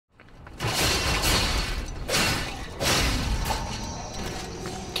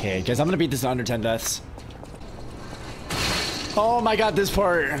Okay, guys, I'm gonna beat this in under 10 deaths. Oh my god, this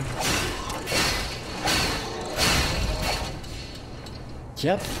part.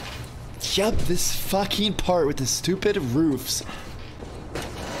 Yep. Yep, this fucking part with the stupid roofs.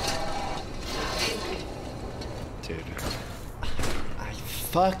 Dude. I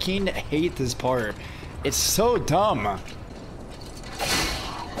fucking hate this part. It's so dumb.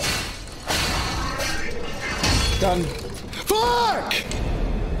 Done. Fuck!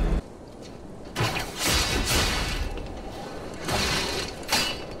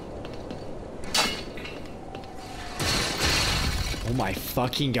 Oh my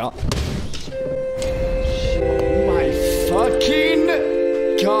fucking god. Oh my fucking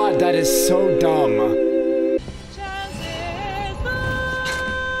god, that is so dumb.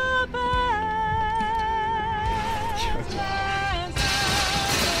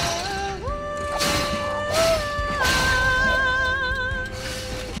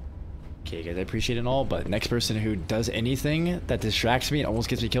 Okay guys, I appreciate it all, but next person who does anything that distracts me and almost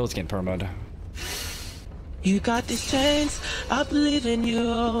gets me killed is getting permod. You got this chance, I believe in you.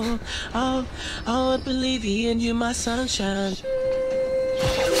 Oh, I believe in you, my sunshine.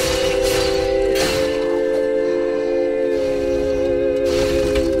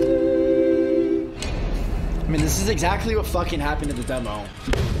 I mean, this is exactly what fucking happened in the demo.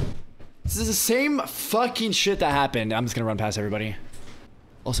 This is the same fucking shit that happened. I'm just gonna run past everybody.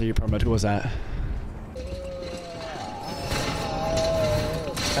 Also, your permod, who was that?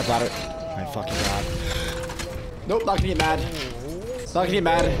 That bladder. My fucking god. Nope, not gonna get mad. Not gonna get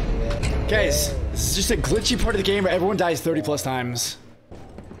mad. Guys, this is just a glitchy part of the game where everyone dies 30 plus times.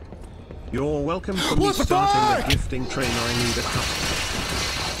 You're welcome for me starting the gifting train. I need a cup.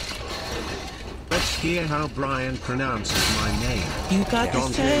 Let's hear how Brian pronounces my name. You got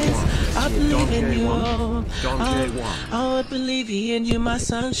this chance, I believe in you. I believe in you, my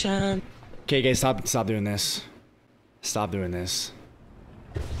sunshine. Okay, guys, stop doing this. Stop doing this.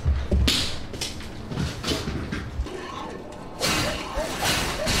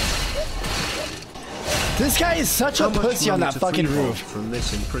 This guy is such a pussy on that fucking roof. From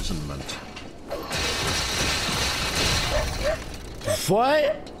this imprisonment.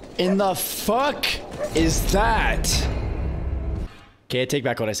 What in the fuck is that? Okay, I take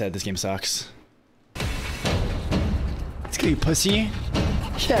back what I said. This game sucks. It's gonna be pussy.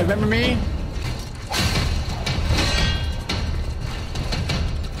 Yeah, remember me?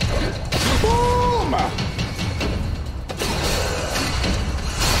 Boom!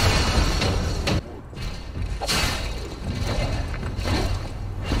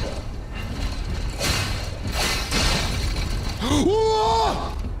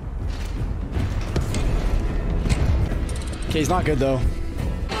 Okay, he's not good though.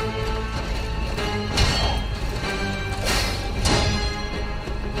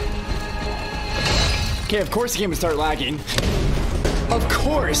 Okay, of course the game would start lagging. Of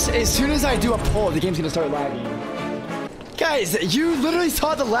course, as soon as I do a pull, the game's gonna start lagging. Guys, you literally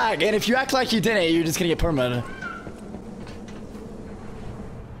saw the lag, and if you act like you didn't, you're just gonna get permanent.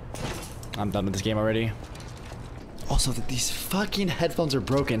 I'm done with this game already. Also, these fucking headphones are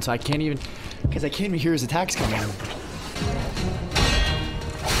broken, so I can't even, because I can't even hear his attacks coming.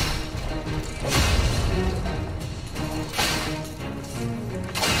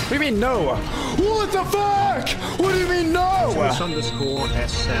 What do you mean no? What the fuck? What do you mean no?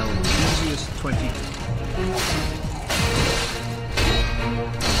 _SL easiest 20.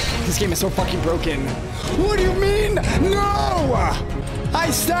 This game is so fucking broken. What do you mean no? I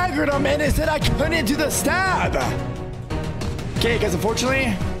staggered him and it said I couldn't do the stab. Okay, guys,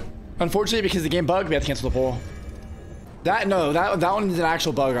 unfortunately because the game bugged, we have to cancel the poll. That one is an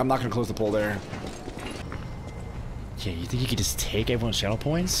actual bug. I'm not gonna close the poll there. Yeah, you think you could just take everyone's channel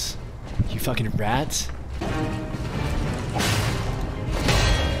points? You fucking rat.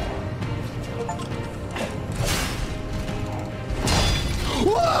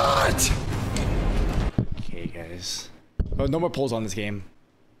 What? Okay, guys. Oh, no more polls on this game.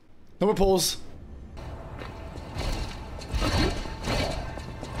 No more polls.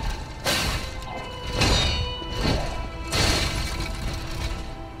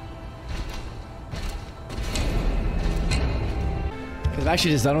 I'm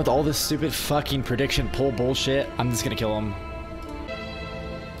actually just done with all this stupid fucking prediction poll bullshit. I'm just gonna kill him.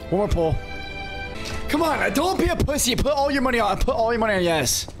 One more poll. Come on, don't be a pussy. Put all your money on. Put all your money on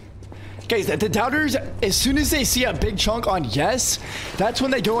yes. Guys, the doubters, as soon as they see a big chunk on yes, that's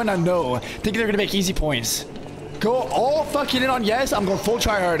when they go in on no, thinking they're gonna make easy points. Go all fucking in on yes. I'm going full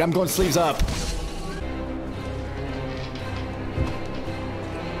try hard. I'm going sleeves up.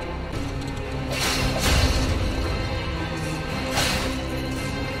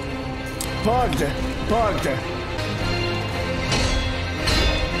 Bugged. Bugged.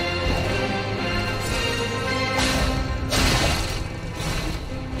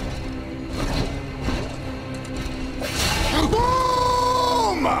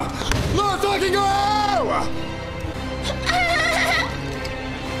 Boom! Let's fucking go!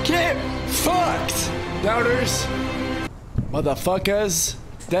 Get fucked, doubters. Motherfuckers.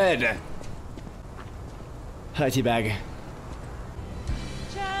 Dead. Hi, teabag.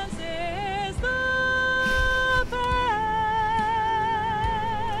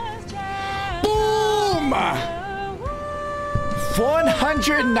 Boom!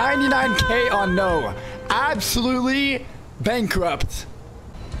 199K on no. Absolutely bankrupt.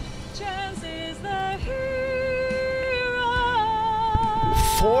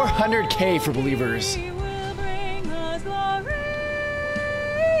 400K for believers.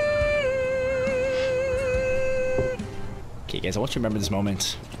 Okay, guys, I want you to remember this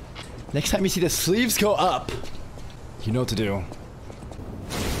moment. Next time you see the sleeves go up, you know what to do.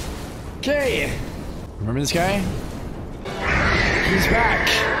 Okay. Remember this guy? He's back.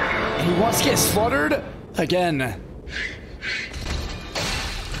 And he wants to get slaughtered again.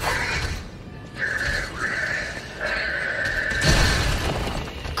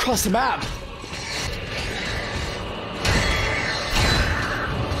 Across the map.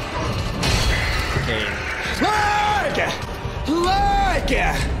 Okay. Lag!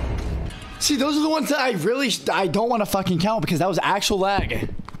 See, those are the ones that I don't want to fucking count because that was actual lag.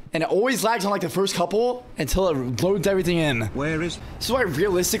 And it always lags on like the first couple until it loads everything in. Where is... This is why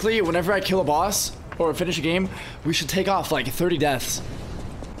realistically, whenever I kill a boss or finish a game, we should take off like 30 deaths.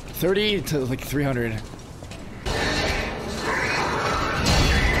 30 to like 300. What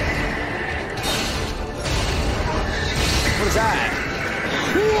is that?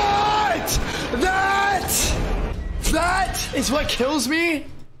 What? That is what kills me?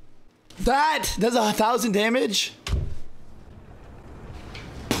 That does 1,000 damage?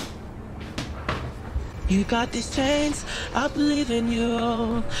 You got these chains, I believe in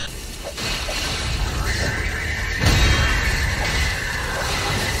you.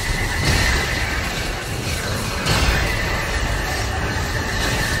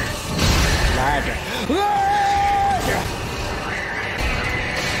 Lag.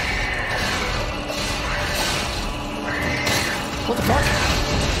 What the fuck?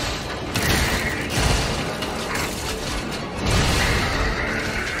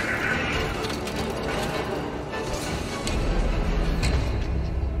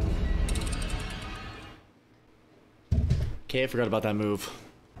 Okay, I forgot about that move.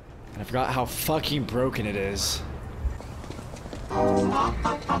 And I forgot how fucking broken it is.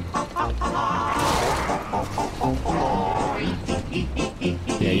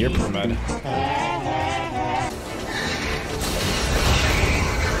 Yeah, you're permed.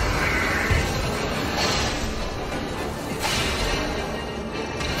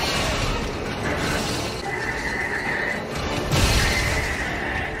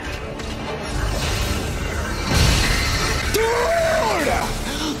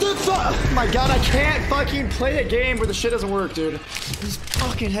 Oh my god, I can't fucking play a game where the shit doesn't work, dude. This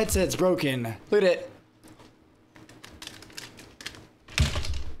fucking headset's broken. Look at it.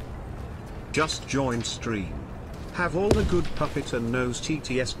 Just joined stream. Have all the good puppet and nose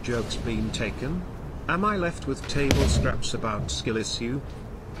TTS jokes been taken? Am I left with table scraps about skill issue?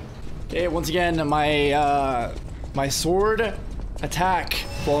 Okay, once again, my my sword attack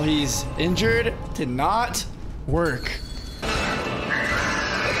while he's injured did not work.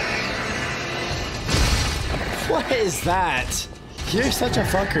 What is that? You're such a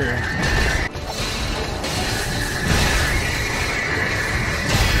fucker.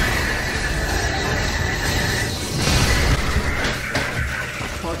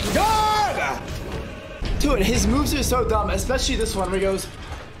 Fucking God! Dude, his moves are so dumb, especially this one where he goes...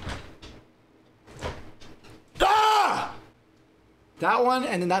 Ah! That one,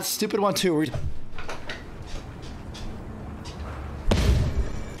 and then that stupid one too. Where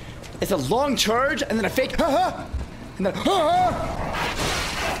it's a long charge, and then a fake, and then,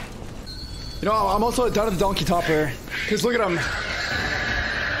 You know, I'm also done with the donkey topper, because look at him.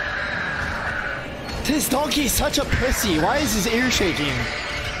 This donkey is such a pussy. Why is his ear shaking?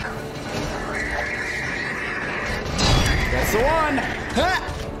 That's the one.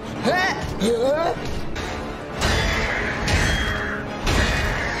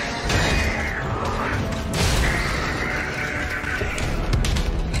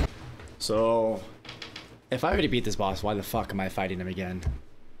 So, if I already beat this boss, why the fuck am I fighting him again?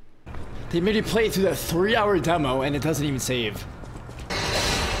 They made me play through the 3-hour demo and it doesn't even save.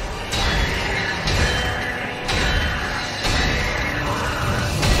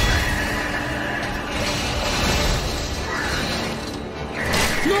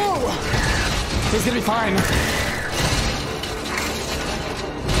 He's gonna be fine.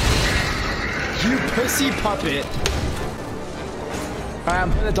 You pussy puppet. Alright,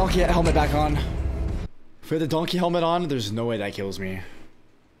 I'm putting the donkey helmet back on. For the donkey helmet on, there's no way that kills me.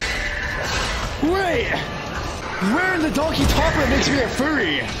 Wait! Wearing the donkey topper makes me a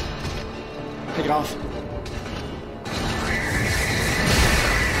furry! Take it off.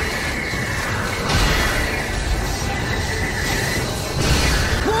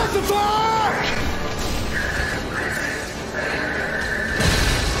 What the fuck?!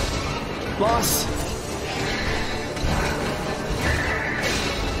 Loss.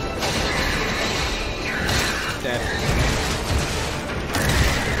 Dead.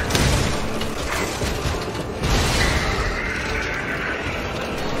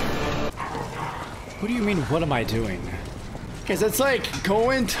 What do you mean, what am I doing? Because it's like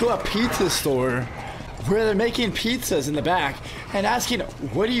going to a pizza store where they're making pizzas in the back and asking,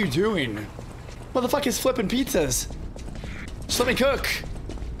 what are you doing? What the fuck is flipping pizzas? Just let me cook.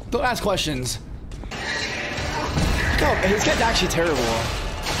 Don't ask questions. Go, his guy's actually terrible.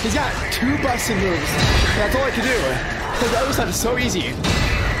 He's got 2 busted moves. That's all I can do. Because the other side is so easy.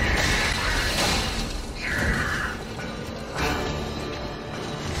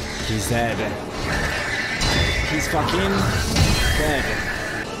 He's dead. He's fucking dead.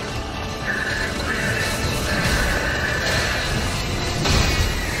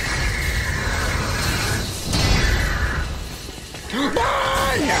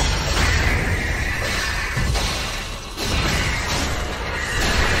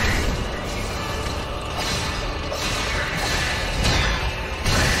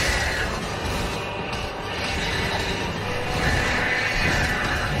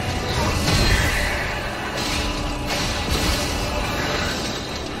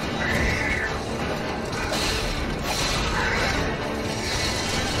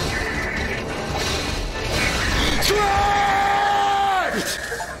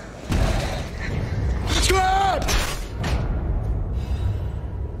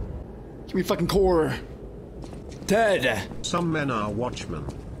 Give me fucking core. Dead. Some men are watchmen.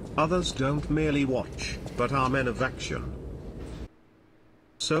 Others don't merely watch, but are men of action.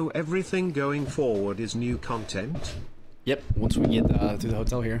 So everything going forward is new content? Yep, once we get to the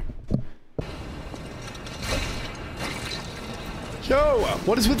hotel here. Yo,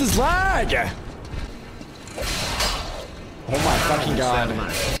 what is with this lag? Oh my fucking god.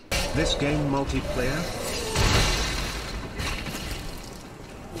 This game multiplayer?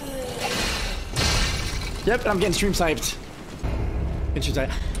 Yep, I'm getting stream sniped.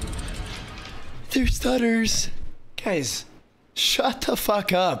 They're stutters. Guys, shut the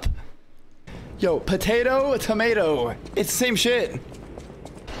fuck up. Yo, potato, tomato. It's the same shit.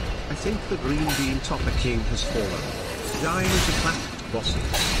 I think the green bean topper king has fallen. Dying to clapped bosses.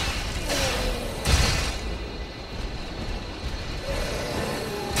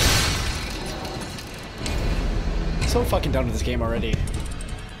 So fucking done with this game already.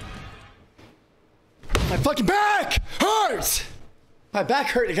 My fucking back hurts! My back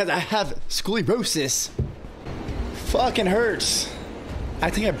hurt because I have scoliosis. Fucking hurts. I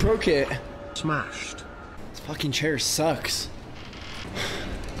think I broke it. Smashed. This fucking chair sucks.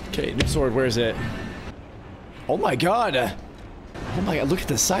 Okay, new sword, where is it? Oh my god! Oh my god, look at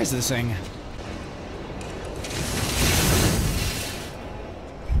the size of this thing.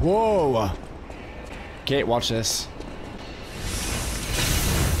 Whoa! Okay, watch this.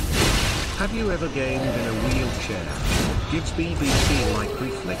 Have you ever gamed in a wheelchair? Gives BBC-like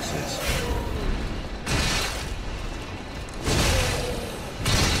reflexes.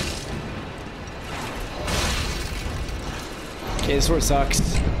 Okay, this sword sucks.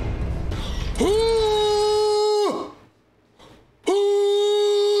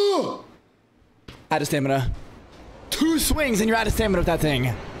 Out of stamina. 2 swings and you're out of stamina with that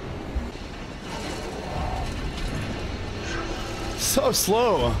thing. So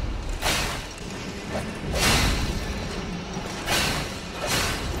slow.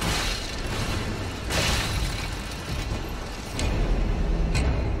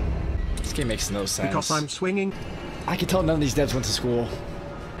 This game makes no sense. Because I'm swinging. I can tell none of these devs went to school.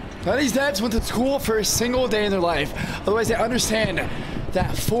 None of these devs went to school for a single day in their life. Otherwise, they understand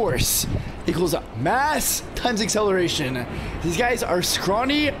that force equals mass times acceleration. These guys are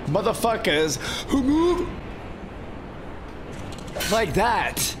scrawny motherfuckers who move like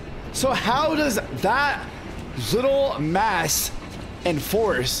that. So how does that little mass and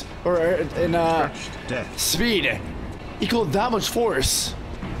force, or in speed, equal that much force?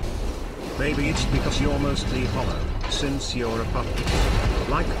 Maybe it's because you're mostly hollow, since you're a puppet.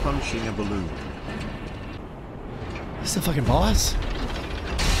 Like punching a balloon. This is the fucking boss?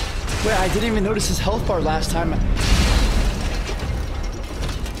 Wait, I didn't even notice his health bar last time.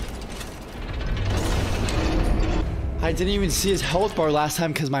 I didn't even see his health bar last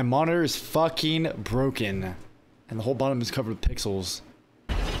time because my monitor is fucking broken. And the whole bottom is covered with pixels.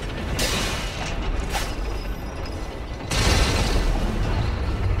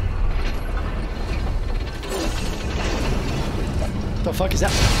 What the fuck is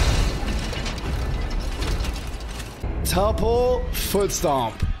that? Topple foot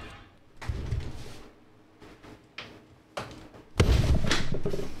stomp.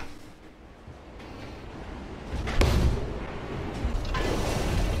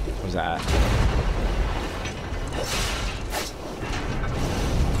 What was that?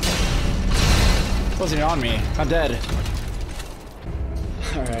 It wasn't even on me. I'm dead.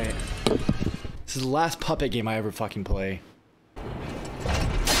 Alright. This is the last puppet game I ever fucking play.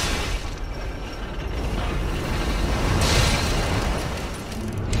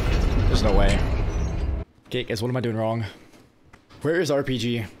 There's no way. Okay, guys, what am I doing wrong? Where is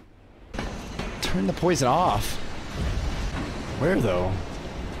RPG? Turn the poison off. Where though?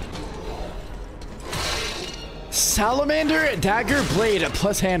 Salamander, dagger, blade,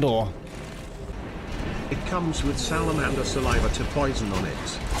 plus handle. It comes with salamander saliva to poison on it.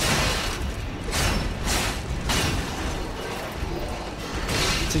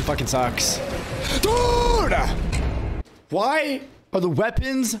 This thing fucking sucks. Dude! Why are the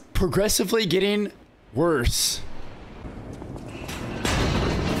weapons progressively getting worse?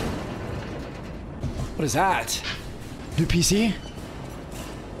 What is that? New PC?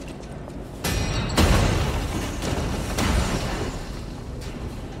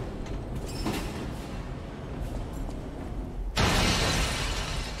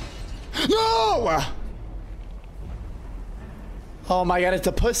 No! Oh my god, it's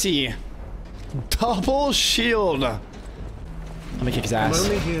a pussy. Double shield. I'm gonna kick his ass.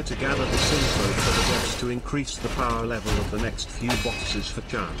 I'm only here to gather this info for the boss to increase the power level of the next few bosses for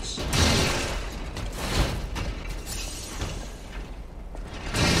chance.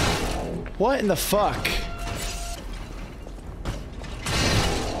 What in the fuck?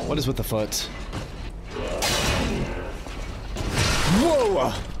 What is with the foot?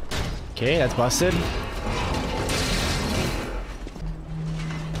 Whoa! Okay, that's busted.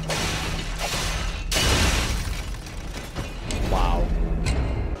 Wow.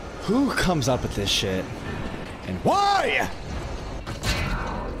 Who comes up with this shit? And why?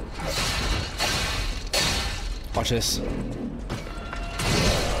 Watch this.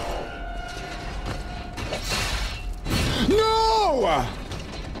 No!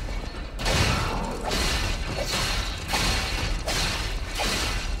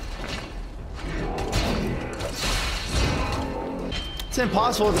 It's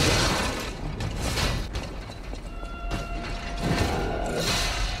impossible to...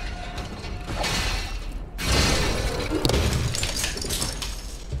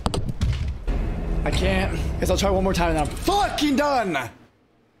 I can't. Guess I'll try one more time and then I'm fucking done!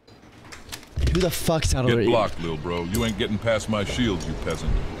 Who the fuck's out of there? Get blocked, little bro. You ain't getting past my shields, you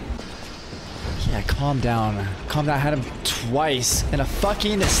peasant. Yeah, calm down. Calm down. I had him twice in a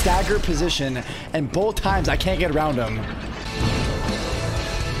fucking stagger position, and both times I can't get around him.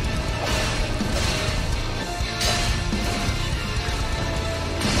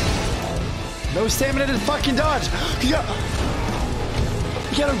 No stamina to fucking dodge. You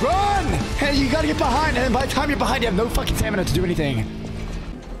gotta run! Hey, you gotta get behind, and by the time you're behind, you have no fucking stamina to do anything.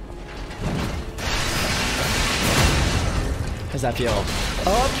 How's that feel?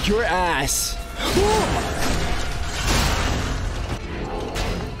 Up your ass.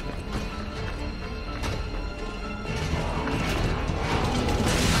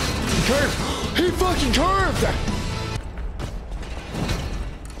 He curved. He fucking curved.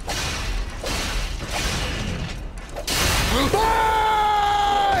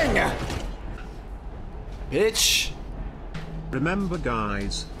 Bang! Bitch. Remember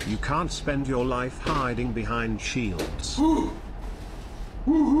guys, you can't spend your life hiding behind shields.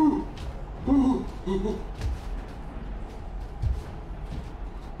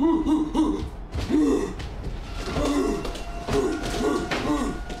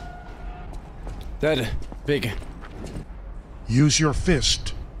 Dead. Big. Use your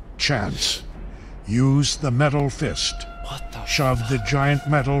fist. Chance. Use the metal fist. What the Shove the giant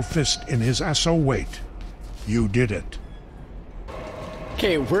metal fist in his asso weight. You did it.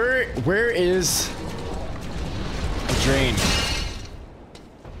 Okay, where is the drain?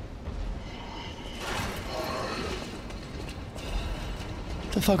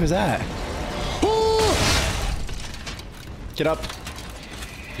 What the fuck was that? Oh! Get up.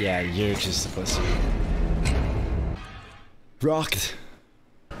 Yeah, you're just a pussy. Rocked.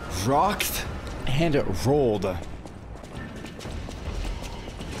 rocked and rolled.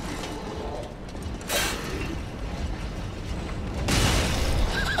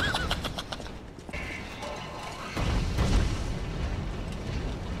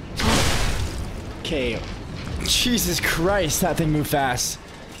 Okay. Jesus Christ, that thing moved fast.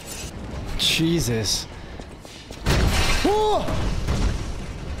 Jesus. Whoa!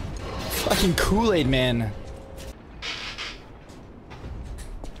 Fucking Kool-Aid man.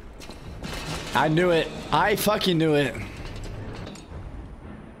 I knew it. I fucking knew it.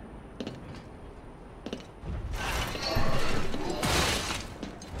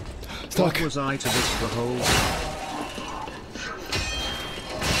 Stuck. What was I to this behold?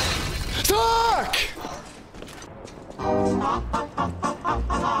 Stuck!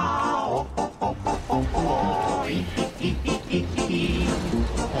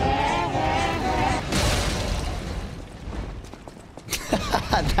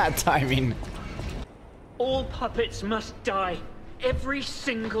 That timing. All puppets must die. Every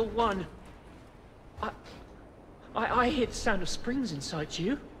single one. I hear the sound of springs inside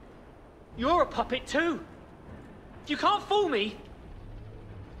you. You're a puppet too. You can't fool me.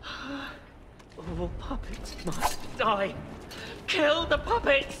 All puppets must die. Kill the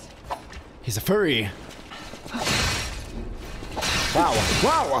puppets. He's a furry. Wow.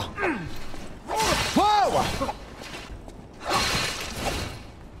 Wow. Whoa!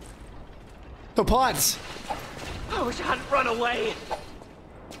 No pods. I wish I hadn't run away.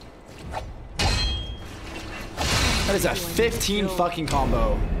 That is a 15 fucking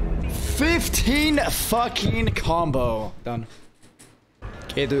combo. 15 fucking combo. Done.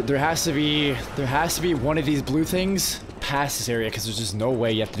 Okay, there has to be one of these blue things past this area because there's just no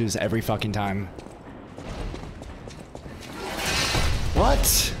way you have to do this every fucking time.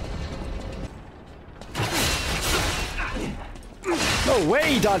 What? No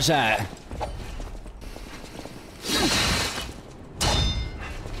way he dodged that.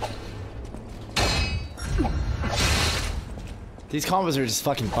 These combos are just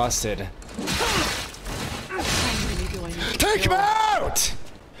fucking busted. Take him out!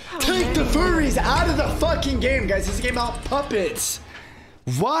 Take the furries out of the fucking game, guys. This is a game about puppets.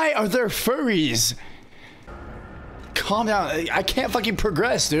 Why are there furries? Calm down. I can't fucking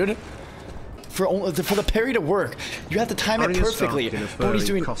progress, dude. For the parry to work, you have to time it perfectly. But when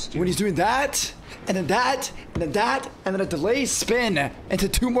he's doing that, and then that, and then that, and then a delay spin into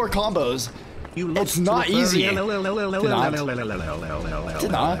 2 more combos. It's not easy. Did not. I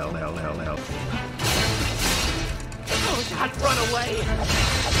had run away.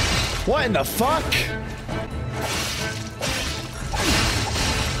 What in the fuck?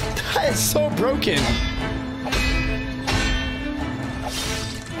 That is so broken.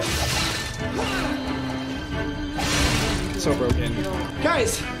 So broken.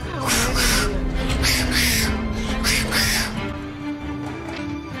 Guys!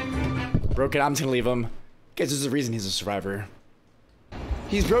 Broken, I'm just gonna leave him. Guys, there's a reason he's a survivor.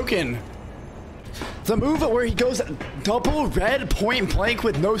 He's broken. The move where he goes double red point blank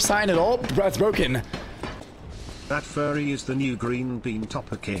with no sign at all, that's broken. That furry is the new green bean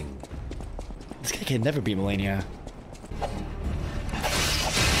topper king. This guy can never beat Melania.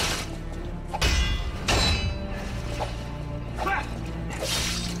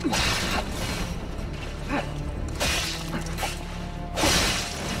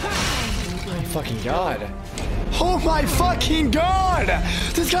 Fucking god. Oh my fucking god!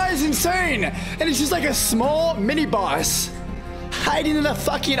 This guy is insane! And he's just like a small mini boss hiding in a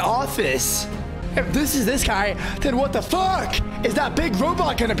fucking office. If this is this guy, then what the fuck is that big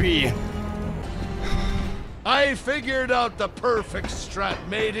robot gonna be? I figured out the perfect strat,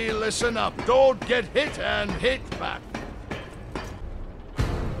 matey. Listen up. Don't get hit and hit back.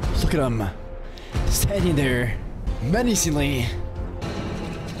 Look at him. Standing there menacingly.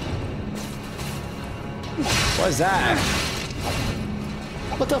 What is that?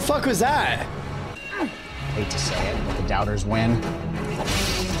 What the fuck was that? Hate to say it, but the doubters win.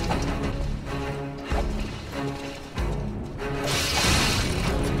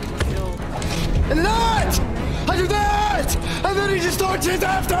 And that! I do that! And then he just torches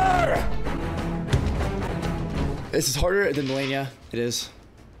after! This is harder than Melania. It is.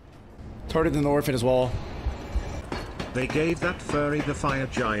 It's harder than the Orphan as well. They gave that furry the fire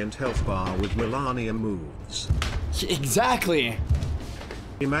giant health bar with Melania moves. Exactly.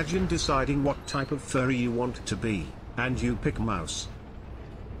 Imagine deciding what type of furry you want to be, and you pick mouse.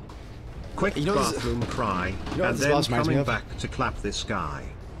 Quick bathroom cry, and then coming back to clap this guy.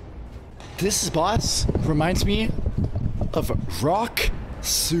 This boss reminds me of rock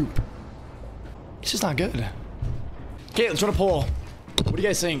soup. It's just not good. Okay, let's run a poll. What do you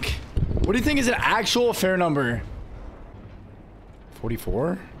guys think? What do you think is an actual fair number?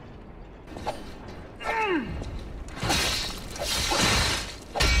 44?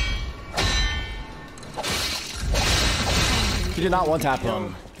 You did not one-tap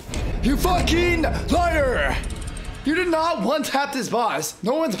him. You fucking liar! You did not one-tap this boss.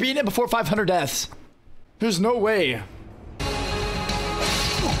 No one's beaten it before 500 deaths. There's no way.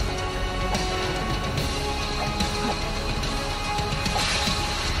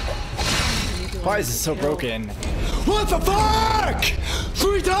 Why is this so broken? What the fuck?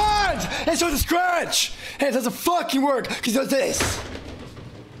 3 times! And so the scratch! And it doesn't fucking work because it does this.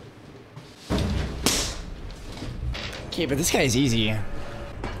 Okay, but this guy is easy.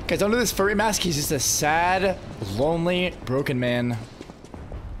 Guys, under this furry mask, he's just a sad, lonely, broken man.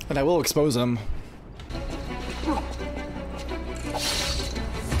 And I will expose him.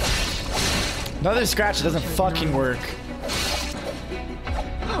 Another scratch that doesn't fucking work.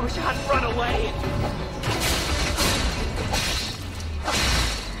 I wish I hadn't run away.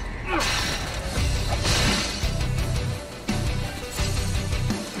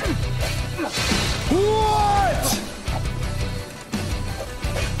 What?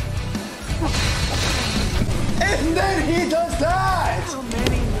 And then he does that!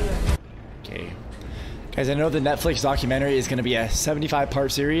 Okay. Guys, I know the Netflix documentary is going to be a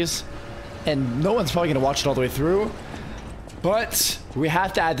 75-part series, and no one's probably going to watch it all the way through, but we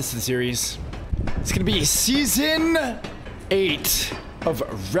have to add this to the series. It's going to be Season 8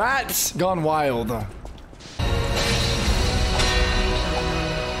 of Rats Gone Wild.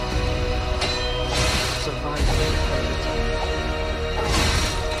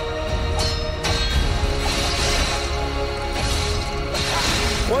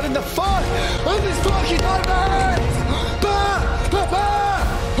 What in the fuck? What is this fucking nightmares?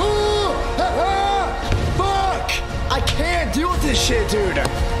 Fuck! I can't deal with this shit, dude.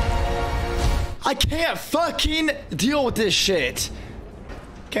 I can't fucking deal with this shit.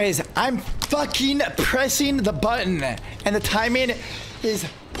 Guys, I'm fucking pressing the button, and the timing is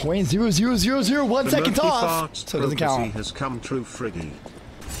 0.00001 seconds off, so it doesn't count. Has come true, Friggy.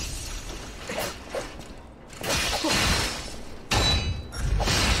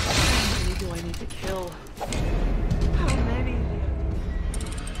 Kill. How many?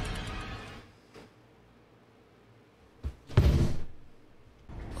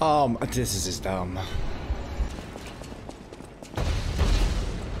 This is just dumb.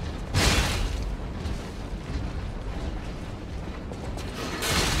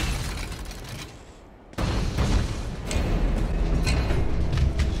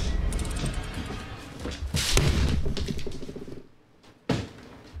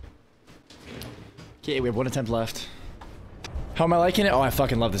 Okay, we have 1 attempt left. How am I liking it? Oh, I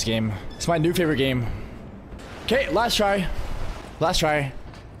fucking love this game. It's my new favorite game. Okay, last try. Last try.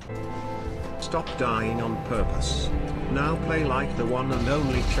 Stop dying on purpose. Now play like the one and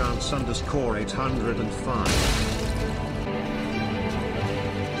only chance _ 805.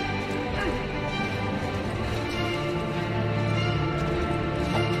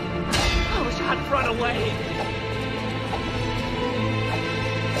 I wish I hadn't run away.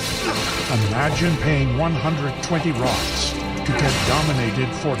 Imagine paying 120 rocks to get dominated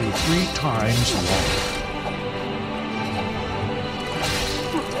 43 times longer.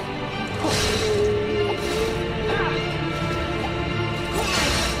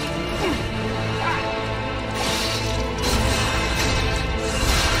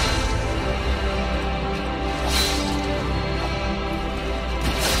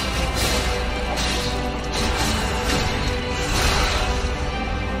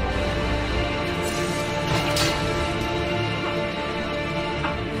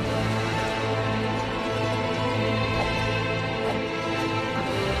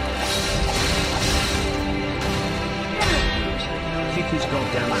 Kick his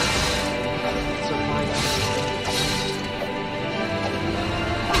goddamn ass.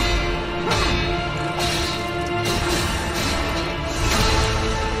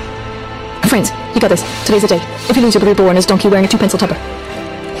 Friends, you got this. Today's the day. If you lose, you'll be reborn as Donkey wearing a 2-pencil tupper.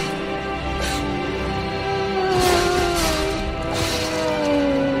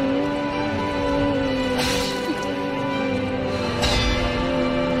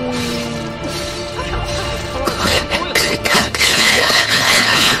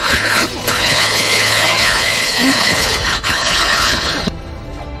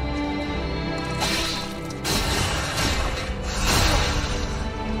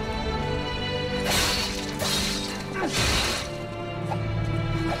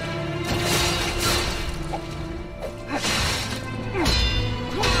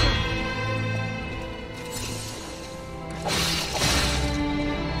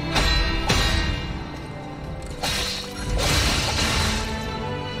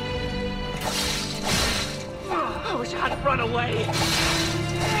 wish I'd run away.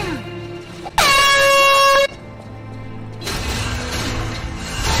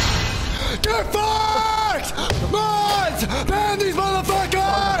 Get fucked! Mons! Ban these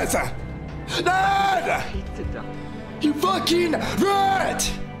motherfuckers! Ned! You fucking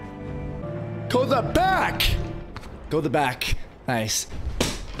rat! Go the back! Go the back. Nice.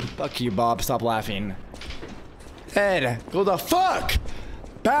 Fuck you, Bob. Stop laughing. Ed, go the fuck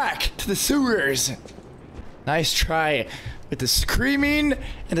back to the sewers. Nice try. With the screaming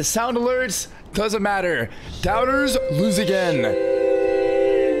and the sound alerts, doesn't matter. Doubters lose again.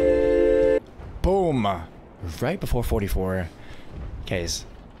 Boom. Right before 44. Guys,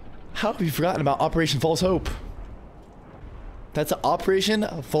 how have you forgotten about Operation False Hope? That's an Operation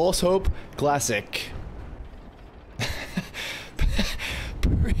False Hope classic.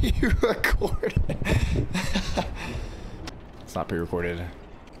 Pre-recorded. It's not pre-recorded.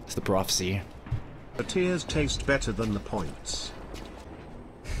 It's the prophecy. The tears taste better than the points.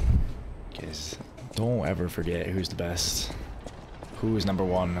 Guys, don't ever forget who's the best. Who is number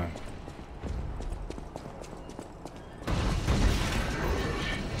one.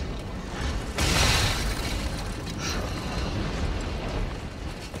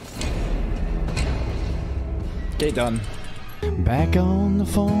 Okay, done. Back on the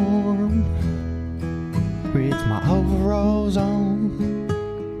farm with my overalls on.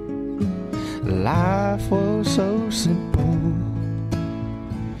 Life was so simple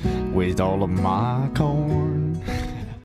with all of my corn.